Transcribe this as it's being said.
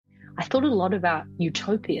I thought a lot about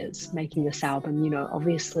utopias making this album,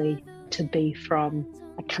 obviously to be from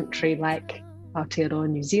a country like Aotearoa,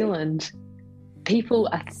 New Zealand, people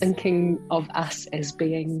are thinking of us as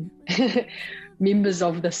being members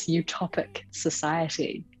of this utopic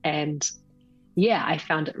society. And yeah, I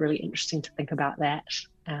found it really interesting to think about that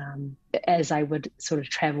as I would sort of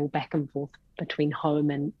travel back and forth between home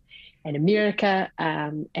and America,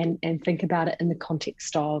 and think about it in the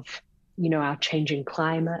context of, our changing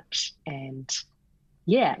climate and,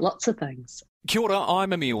 yeah, lots of things. Kia ora,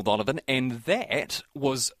 I'm Emile Donovan, and that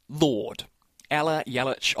was Lorde. Ella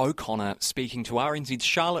Yelich O'Connor speaking to RNZ's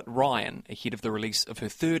Charlotte Ryan ahead of the release of her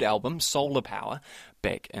third album, Solar Power,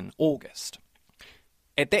 back in August.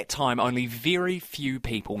 At that time, only very few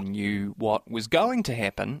people knew what was going to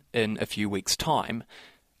happen in a few weeks' time.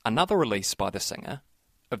 Another release by the singer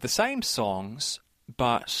of the same songs,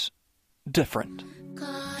 but different.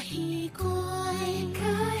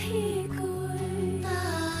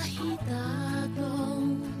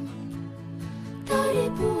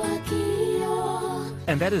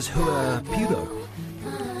 And that is Hua Piro,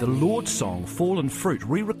 the Lorde song Fallen Fruit,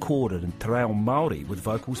 re-recorded in te reo Māori with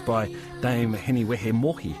vocals by Dame Heniwehe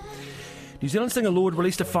Mohi. New Zealand singer Lorde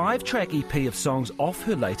released a 5-track EP of songs off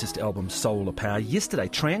her latest album Solar Power yesterday,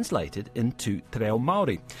 translated into te reo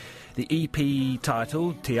Māori. The EP,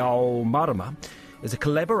 titled Te Ao Marama, is a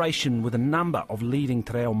collaboration with a number of leading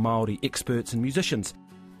te reo Māori experts and musicians.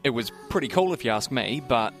 It was pretty cool if you ask me,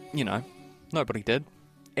 but, nobody did.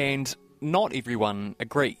 And not everyone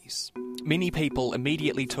agrees. Many people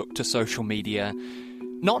immediately took to social media,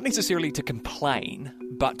 not necessarily to complain,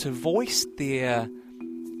 but to voice their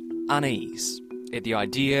unease at the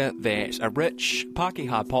idea that a rich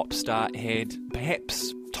Pākehā pop star had,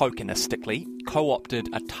 perhaps tokenistically, co-opted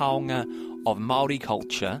a taonga of Māori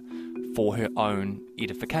culture for her own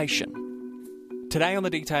edification. Today on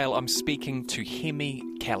The Detail, I'm speaking to Hemi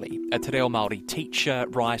Kelly, a te reo Māori teacher,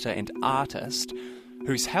 writer and artist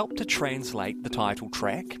who's helped to translate the title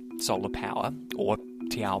track, Solar Power, or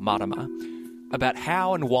Te Ao Marama, about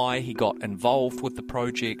how and why he got involved with the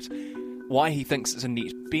project, why he thinks it's a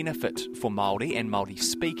net benefit for Māori and Māori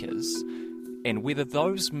speakers, and whether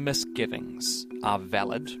those misgivings are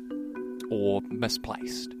valid or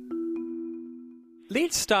misplaced.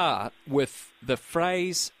 Let's start with the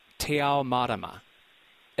phrase Te Ao Marama.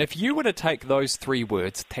 If you were to take those 3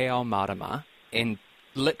 words, Te Ao Marama, and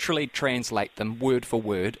literally translate them word for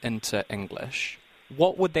word into English,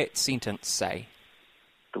 what would that sentence say?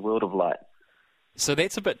 The world of light. So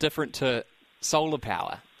that's a bit different to Solar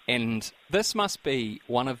Power. And this must be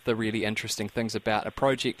one of the really interesting things about a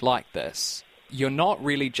project like this. You're not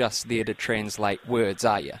really just there to translate words,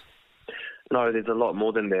 are you? No, there's a lot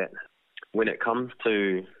more than that. When it comes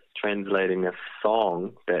to translating a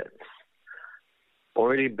song that's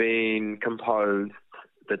already been composed,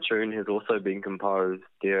 the tune has also been composed,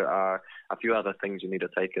 there are a few other things you need to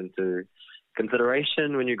take into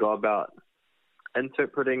consideration when you go about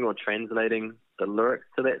interpreting or translating the lyrics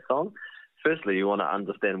to that song. Firstly, you want to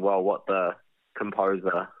understand well what the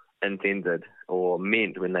composer intended or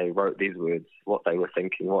meant when they wrote these words, what they were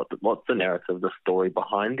thinking, what's the narrative, the story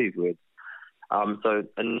behind these words. So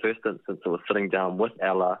in the first instance, I was sitting down with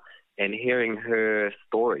Ella and hearing her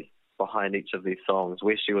story behind each of these songs,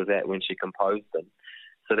 where she was at when she composed them,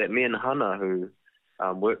 so that me and Hannah, who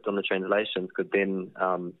worked on the translations, could then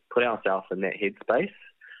put ourselves in that headspace,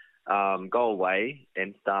 go away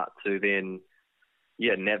and start to then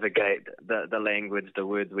navigate the language, the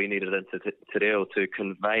words we needed into te reo to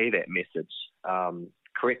convey that message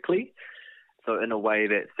correctly. So in a way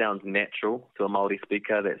that sounds natural to a Māori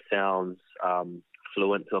speaker, that sounds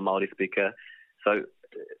fluent to a Māori speaker. So,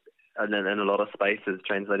 and then in a lot of spaces,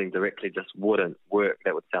 translating directly just wouldn't work.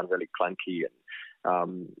 That would sound really clunky,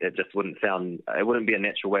 and it just wouldn't be a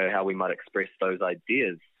natural way of how we might express those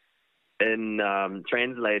ideas. In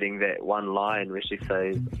translating that one line where she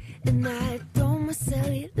says, "And I don't my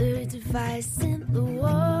cellular device in the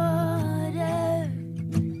water.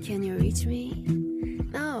 Can you reach me?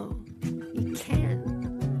 No, you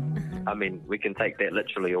can't." I mean, we can take that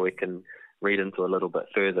literally, or we can read into a little bit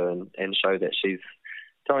further and show that she's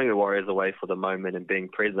throwing the warriors away for the moment and being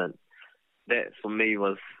present. That for me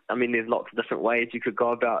was, there's lots of different ways you could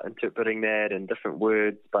go about interpreting that and different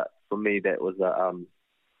words, but for me that was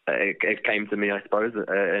it came to me, I suppose,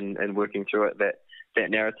 in working through it, that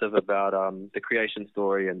narrative about the creation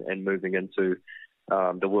story and moving into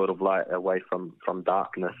the world of light away from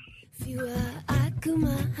darkness.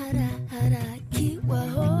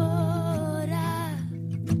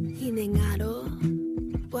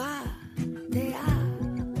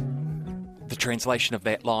 The translation of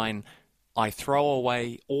that line, I throw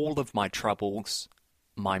away all of my troubles.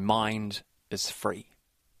 My mind is free.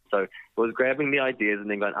 So it was grabbing the ideas and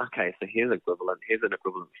then going, okay, so here's an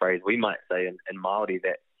equivalent phrase we might say in Māori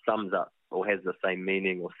that sums up or has the same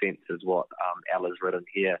meaning or sense as what Ella's written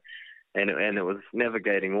here. And it was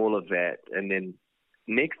navigating all of that. And then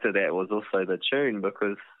next to that was also the tune,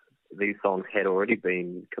 because these songs had already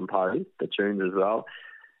been composed, the tunes as well.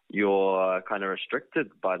 You're kind of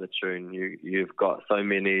restricted by the tune. You've got so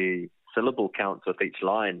many syllable counts with each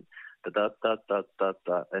line, da da da da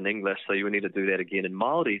da in English, so you would need to do that again in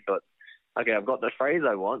Māori. So it's, okay, I've got the phrase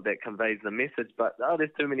I want that conveys the message, but there's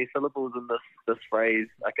too many syllables in this phrase.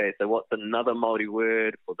 Okay, so what's another Māori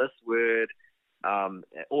word for this word?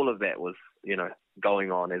 All of that was,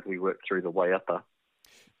 going on as we worked through the waiata.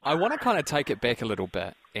 I want to kind of take it back a little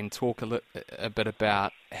bit and talk a bit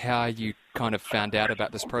about how you kind of found out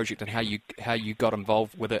about this project and how you got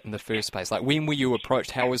involved with it in the first place. Like, when were you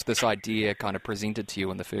approached? How was this idea kind of presented to you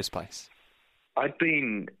in the first place? I'd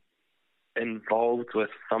been involved with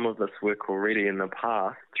some of this work already in the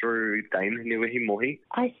past through Dame Hinewehi Mohi.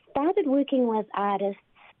 I started working with artists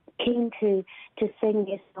keen to sing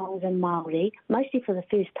their songs in Māori, mostly for the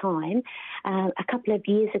first time, a couple of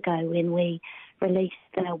years ago when we released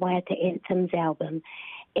the Waiata Anthems album.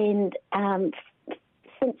 And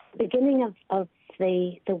since the beginning of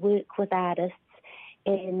the work with artists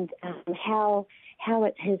and how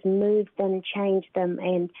it has moved them, changed them,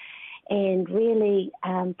 and really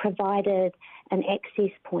provided an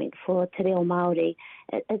access point for Te Reo Māori,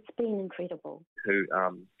 it's been incredible. Who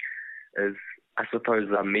is, I suppose,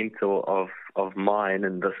 a mentor of mine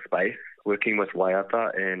in this space, working with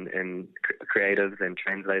waiata and creatives and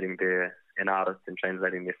translating and artists and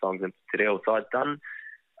translating their songs into Te Reo. So I'd done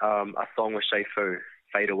a song with Sheifu,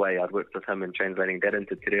 Fade Away. I'd worked with him in translating that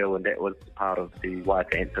into Te Reo, and that was part of the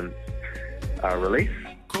Waiata Anthems release.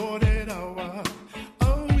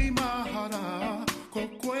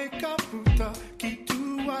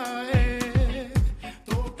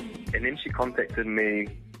 And then she contacted me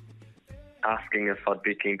asking if I'd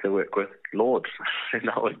be keen to work with Lorde, and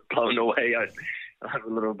I was blown away. I was a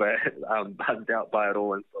little bit buzzed out by it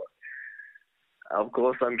all and thought, of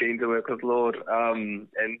course I'm keen to work with Lorde,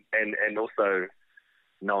 and also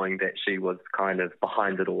knowing that she was kind of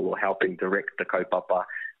behind it all or helping direct the kaupapa,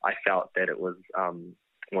 I felt that it was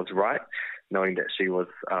right, knowing that she was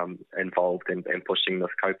involved in pushing this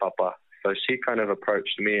kaupapa. So she kind of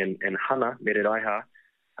approached me and Hana, Meriraiha.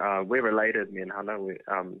 We're related, me and Hana, we're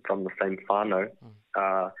from the same whānau.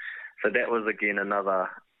 So that was, again, another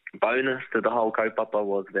bonus to the whole kaupapa,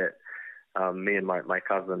 was that me and my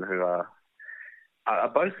cousin, who are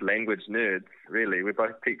both language nerds, really. We're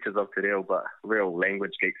both teachers of Te Reo, but real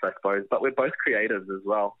language geeks, I suppose. But we're both creatives as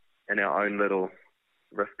well in our own little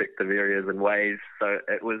respective areas and ways. So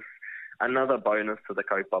it was another bonus to the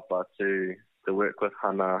kaupapa to work with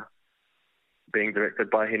Hana, being directed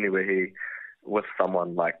by Hinewehi, with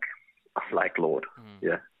someone like Lorde.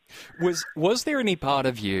 Yeah. Was there any part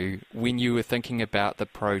of you, when you were thinking about the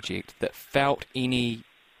project, that felt any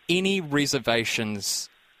reservations?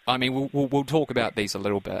 I mean, we'll talk about these a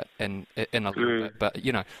little bit in a little bit, but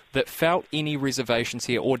that felt any reservations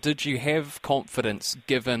here, or did you have confidence,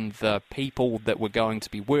 given the people that were going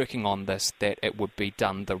to be working on this, that it would be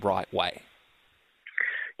done the right way?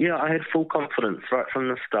 Yeah, I had full confidence right from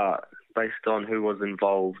the start, based on who was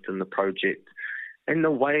involved in the project and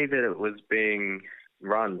the way that it was being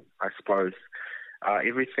run, I suppose.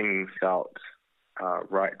 Everything felt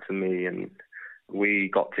right to me, and we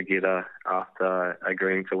got together after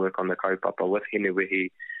agreeing to work on the kaupapa with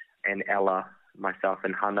Hinewehi and Ella, myself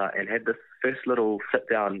and Hana, and had this first little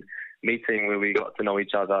sit-down meeting where we got to know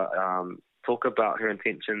each other, talk about her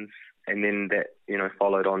intentions, and then that,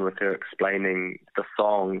 followed on with her explaining the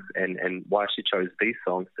songs and why she chose these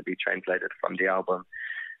songs to be translated from the album.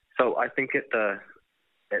 So I think at the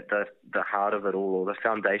heart of it all, or the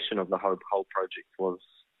foundation of the whole project, was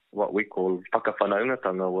what we call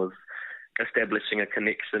whakawhanaungatanga, was establishing a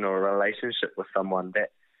connection or a relationship with someone.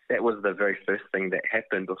 That was the very first thing that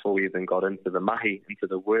happened before we even got into the mahi, into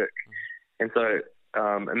the work. And so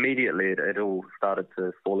immediately it all started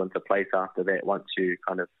to fall into place after that, once you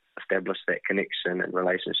kind of establish that connection and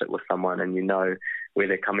relationship with someone, and you know where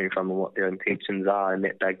they're coming from and what their intentions are, and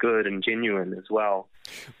that they're good and genuine as well.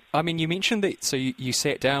 I mean, you mentioned that, so you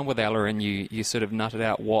sat down with Ella and you sort of nutted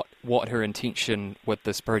out what her intention with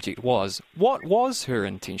this project was. What was her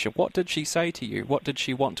intention? What did she say to you? What did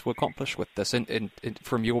she want to accomplish with this,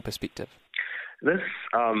 from your perspective? This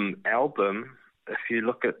album, if you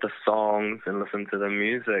look at the songs and listen to the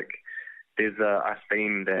music, there's a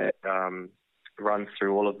theme that runs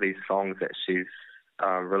through all of these songs that she's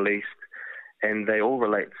released. and they all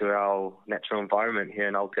relate to our natural environment here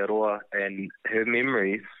in Aotearoa and her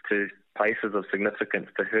memories to places of significance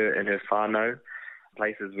to her in her whānau,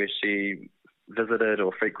 places where she visited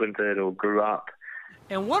or frequented or grew up.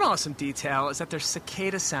 And one awesome detail is that there's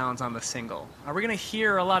cicada sounds on the single. Are we going to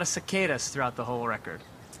hear a lot of cicadas throughout the whole record?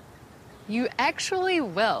 You actually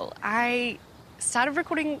will. I started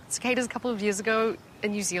recording cicadas a couple of years ago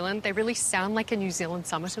in New Zealand. They really sound like a New Zealand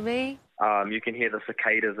summer to me. You can hear the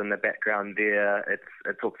cicadas in the background there. It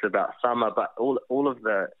talks about summer, but all of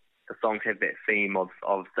the songs have that theme of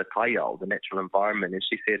the kaiao, the natural environment. And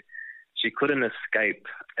she said she couldn't escape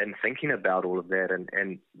in thinking about all of that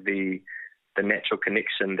and the natural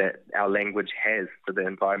connection that our language has to the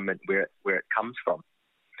environment where it comes from.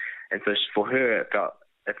 And so for her,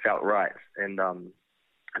 it felt right. And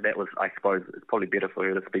that was, I suppose, it's probably better for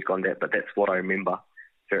her to speak on that, but that's what I remember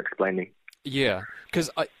her explaining. Yeah, because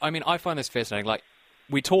I find this fascinating. Like,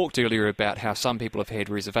 we talked earlier about how some people have had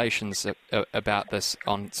reservations about this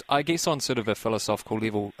on sort of a philosophical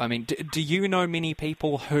level. I mean, do you know many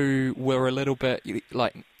people who were a little bit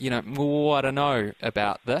like, well, I don't know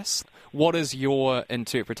about this? What is your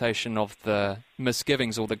interpretation of the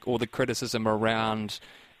misgivings or the criticism around,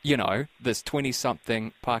 this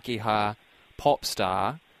 20-something Pākehā pop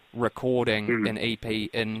star recording an EP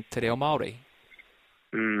in Te Reo Māori?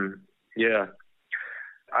 Yeah.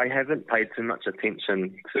 I haven't paid too much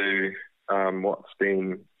attention to what's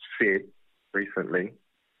been said recently.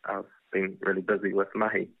 I've been really busy with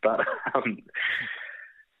mahi. But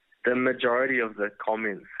the majority of the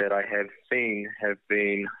comments that I have seen have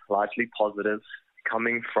been largely positive,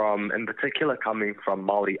 in particular coming from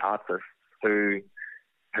Māori artists who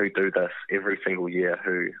do this every single year,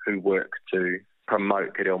 who work to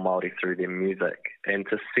promote Te Reo Māori through their music. And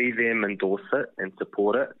to see them endorse it and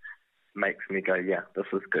support it makes me go, yeah, this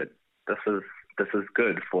is good. This is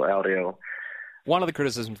good for Aoreo. One of the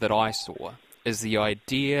criticisms that I saw is the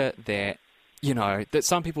idea that, that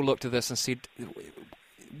some people looked at this and said,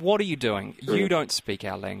 what are you doing? You don't speak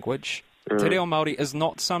our language. Te Reo Māori is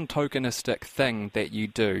not some tokenistic thing that you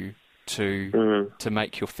do to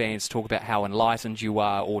make your fans talk about how enlightened you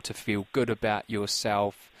are or to feel good about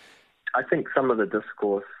yourself. I think some of the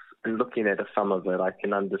discourse, and looking at some of it, I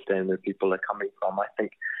can understand where people are coming from. I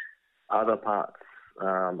think other parts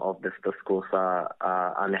of this discourse are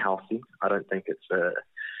unhealthy. I don't think it's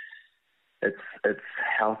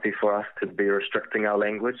healthy for us to be restricting our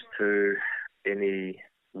language to any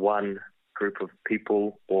one group of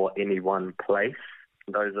people or any one place.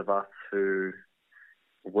 Those of us who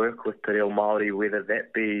work with Te Reo Māori, whether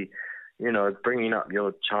that be, bringing up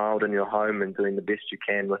your child in your home and doing the best you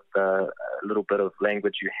can with the little bit of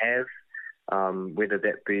language you have, whether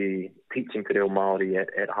that be teaching Te Reo Māori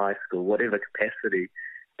at high school, whatever capacity,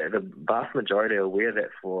 the vast majority are aware that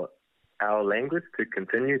for our language to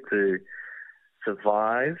continue to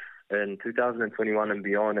survive in 2021 and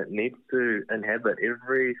beyond, it needs to inhabit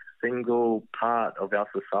every single part of our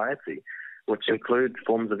society, which includes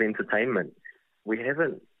forms of entertainment. We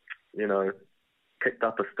haven't, kicked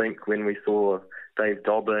up a stink when we saw Dave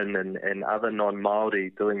Dobbin and other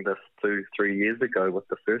non-Māori doing this 2-3 years ago with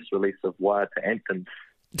the first release of Waiata Anthems.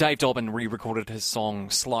 Dave Dobbin re-recorded his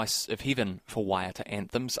song Slice of Heaven for Waiata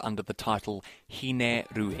Anthems under the title Hine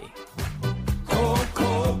Rue.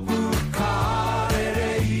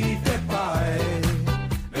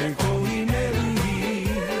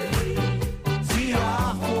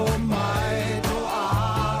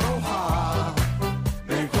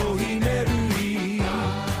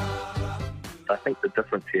 I think the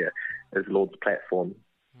difference here is Lorde's platform,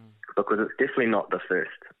 because it's definitely not the first.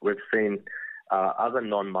 We've seen other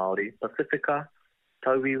non-Māori, Pasifika,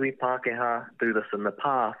 Tauiwi, Pākehā, do this in the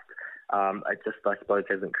past. It just, I suppose,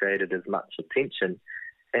 hasn't created as much attention.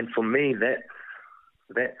 And for me,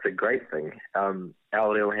 that's a great thing.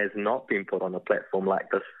 Aoreo has not been put on a platform like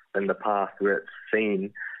this in the past where it's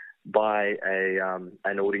seen by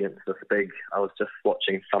an audience this big. I was just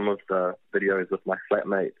watching some of the videos with my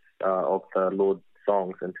flatmates of the Lorde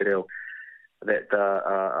songs in Te Reo that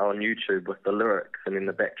are on YouTube with the lyrics and in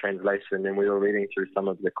the back translation, and we were reading through some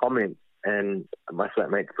of the comments, and my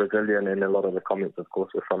flatmate's Brazilian, and a lot of the comments, of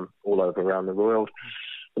course, were from all over around the world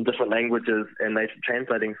in different languages, and they're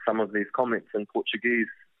translating some of these comments in Portuguese,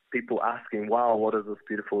 people asking, wow, what is this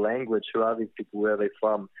beautiful language? Who are these people? Where are they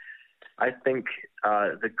from? I think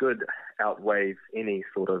the good outweighs any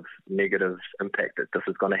sort of negative impact that this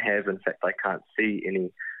is going to have. In fact, I can't see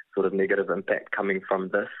any sort of negative impact coming from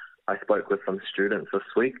this. I spoke with some students this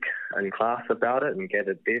week in class about it and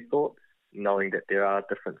gathered their thoughts, knowing that there are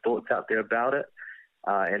different thoughts out there about it.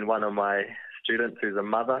 And one of my students, who's a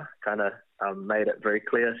mother, kind of made it very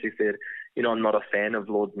clear. She said, I'm not a fan of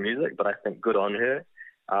Lorde's music, but I think good on her.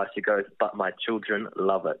 She goes, but my children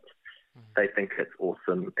love it. They think it's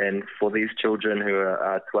awesome. And for these children who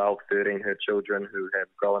are 12, 13, her children who have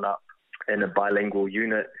grown up in a bilingual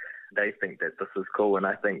unit, they think that this is cool. And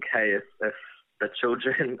I think, hey, if the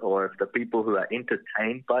children or if the people who are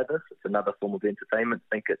entertained by this, it's another form of entertainment,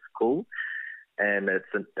 think it's cool, and it's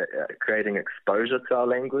creating exposure to our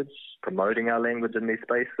language, promoting our language in these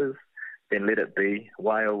spaces, then let it be.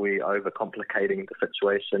 Why are we overcomplicating the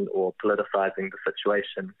situation or politicizing the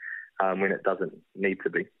situation when it doesn't need to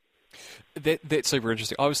be? That's super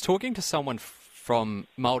interesting. I was talking to someone from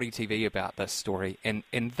Māori TV about this story, and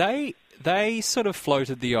they sort of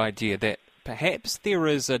floated the idea that perhaps there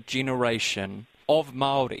is a generation of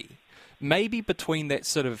Māori, maybe between that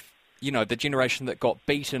sort of, the generation that got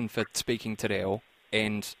beaten for speaking te reo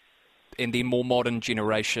and the more modern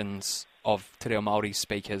generations of te reo Māori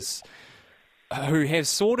speakers who have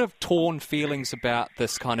sort of torn feelings about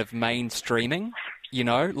this kind of mainstreaming.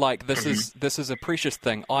 This is a precious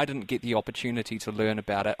thing. I didn't get the opportunity to learn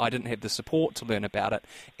about it. I didn't have the support to learn about it,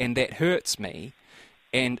 and that hurts me.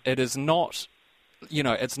 And it is not,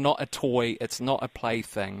 it's not a toy. It's not a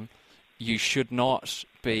plaything. You should not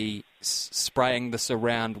be spraying this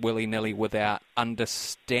around willy-nilly without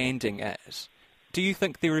understanding it. Do you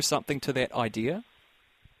think there is something to that idea?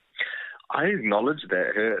 I acknowledge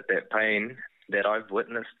that pain that I've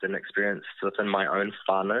witnessed and experienced within my own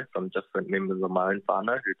whānau, from different members of my own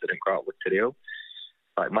whānau who didn't grow up with te reo.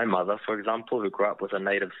 Like my mother, for example, who grew up with a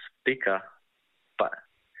native speaker, but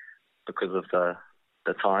because of the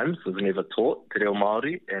times, was never taught te reo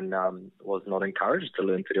Māori and was not encouraged to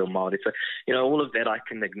learn te reo Māori. So, all of that I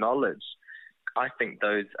can acknowledge. I think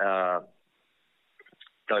those are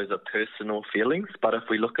personal feelings, but if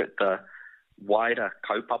we look at the wider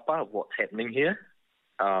kaupapa of what's happening here,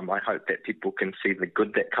 I hope that people can see the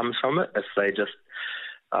good that comes from it if they just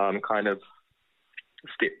kind of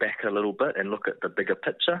step back a little bit and look at the bigger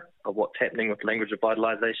picture of what's happening with language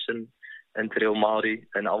revitalisation in te reo Māori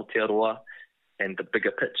and Aotearoa and the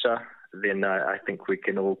bigger picture, then I think we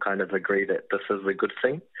can all kind of agree that this is a good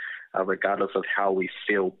thing, regardless of how we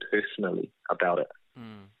feel personally about it.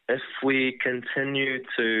 Mm. If we continue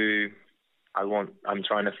to, I'm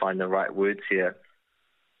trying to find the right words here,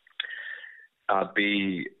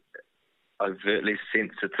 be overtly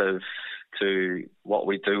sensitive to what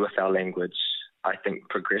we do with our language, I think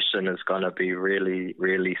progression is going to be really,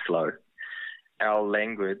 really slow. Our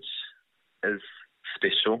language is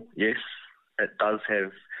special, yes. It does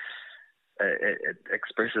have, it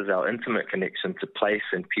expresses our intimate connection to place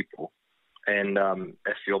and people. And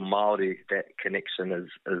if you're Māori, that connection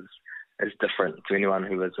is different to anyone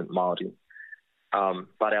who isn't Māori.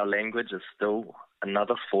 But our language is still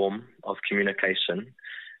another form of communication,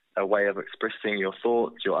 a way of expressing your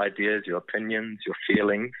thoughts, your ideas, your opinions, your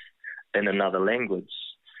feelings in another language.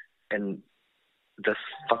 And this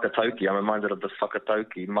whakatauki, I'm reminded of this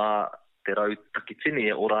whakatauki, mā te rau takitini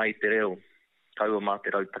e orai te reo, taua mā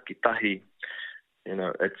te rau takitahi.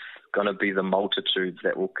 It's going to be the multitudes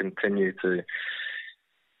that will continue to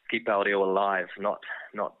keep our reo alive, not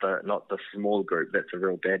the small group. That's a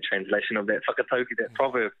real bad translation of that whakatauki, that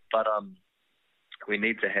proverb. But we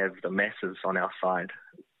need to have the masses on our side,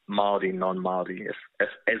 Māori, non-Māori. If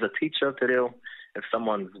as a teacher of te reo, if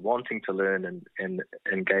someone's wanting to learn and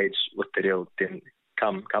engage with te reo, then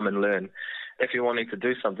come and learn. If you're wanting to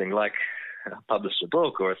do something like publish a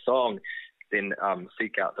book or a song, then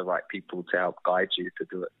seek out the right people to help guide you to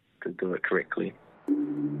do it correctly.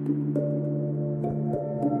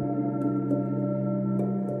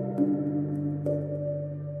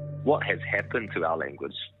 What has happened to our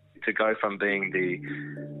language? To go from being the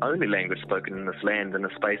only language spoken in this land in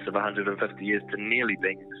a space of 150 years to nearly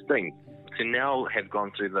being extinct, to now have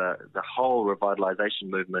gone through the whole revitalisation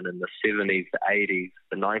movement in the 70s, the 80s,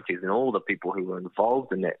 the 90s, and all the people who were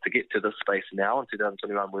involved in that, to get to this space now in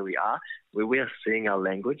 2021 where we are seeing our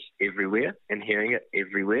language everywhere and hearing it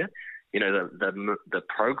everywhere. The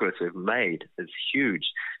progress we've made is huge,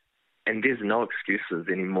 and there's no excuses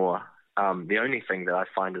anymore. The only thing that I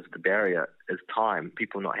find is the barrier is time,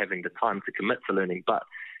 people not having the time to commit to learning. But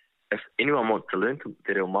if anyone wants to learn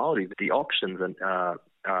te reo Māori, the options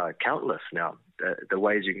are countless now, the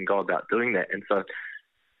ways you can go about doing that. And so,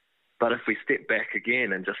 but if we step back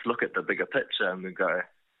again and just look at the bigger picture and we go,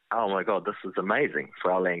 oh my God, this is amazing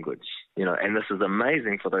for our language, and this is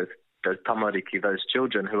amazing for those tamariki, those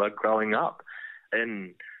children who are growing up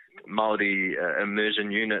in Māori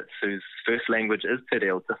immersion units whose first language is te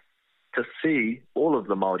reo, to see all of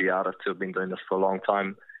the Māori artists who have been doing this for a long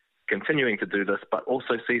time continuing to do this, but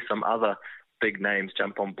also see some other big names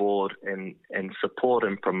jump on board and support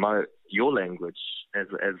and promote your language as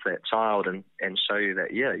that child and show you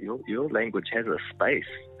that, yeah, your language has a space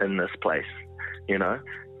in this place. You know,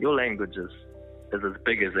 your language is as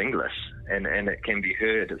big as English, and it can be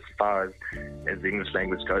heard as far as the English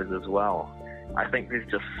language goes as well. I think there's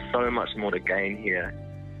just so much more to gain here.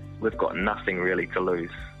 We've got nothing really to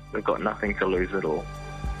lose. We've got nothing to lose at all.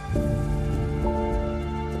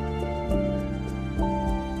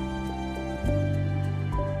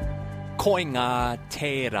 Koe ngā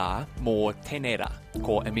tērā mō tenera,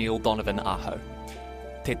 ko Emile Donovan aho.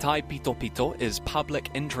 Te Tai Pito Pito is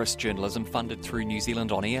public interest journalism funded through New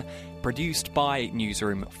Zealand On Air, produced by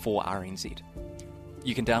Newsroom for RNZ.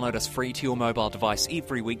 You can download us free to your mobile device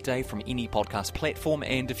every weekday from any podcast platform,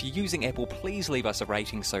 and if you're using Apple, please leave us a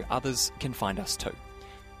rating so others can find us too.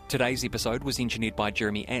 Today's episode was engineered by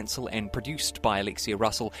Jeremy Ansell and produced by Alexia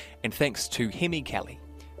Russell, and thanks to Hemi Kelly,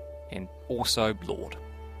 and also Lorde.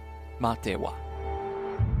 Mā te wā.